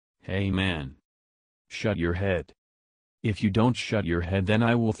Hey man. Shut your head. If you don't shut your head, then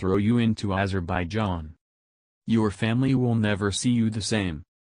I will throw you into Azerbaijan. Your family will never see you the same.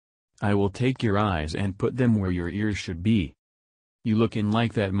 I will take your eyes and put them where your ears should be. You looking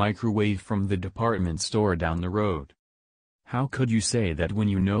like that microwave from the department store down the road. How could you say that when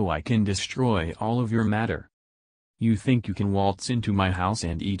you know I can destroy all of your matter? You think you can waltz into my house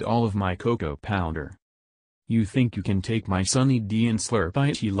and eat all of my cocoa powder? You think you can take my Sunny D and slurp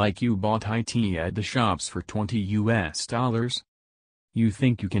it like you bought it at the shops for $20? You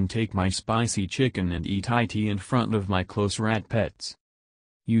think you can take my spicy chicken and eat it in front of my close rat pets?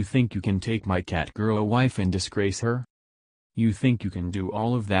 You think you can take my cat girl wife and disgrace her? You think you can do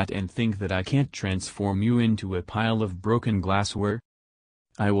all of that and think that I can't transform you into a pile of broken glassware?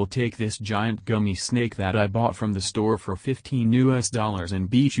 I will take this giant gummy snake that I bought from the store for $15 and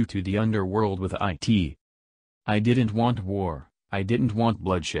beat you to the underworld with it. I didn't want war, I didn't want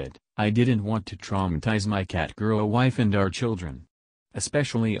bloodshed, I didn't want to traumatize my cat girl wife and our children.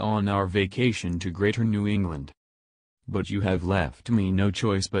 Especially on our vacation to Greater New England. But you have left me no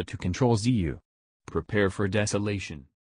choice but to control you. Prepare for desolation.